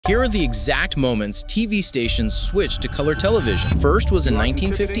Here are the exact moments TV stations switched to color television. First was in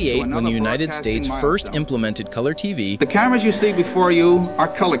 1958 when the United States first implemented color TV. The cameras you see before you are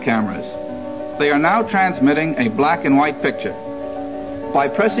color cameras. They are now transmitting a black and white picture. By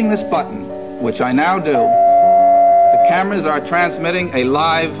pressing this button, which I now do, the cameras are transmitting a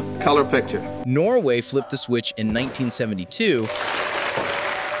live color picture. Norway flipped the switch in 1972.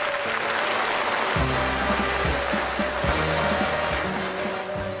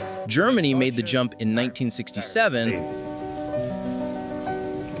 Germany made the jump in 1967.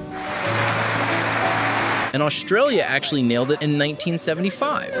 And Australia actually nailed it in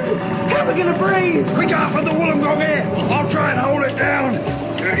 1975. How are we gonna breathe? Quick off of the Wollongong air! I'll try and hold it down.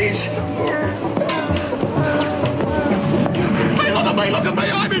 There it is. Hey, look at me,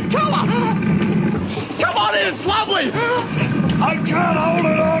 I'm in colour! Come on in, it's lovely! I can't hold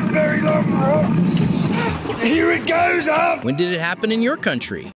it on very long. Here it goes up. When did it happen in your country?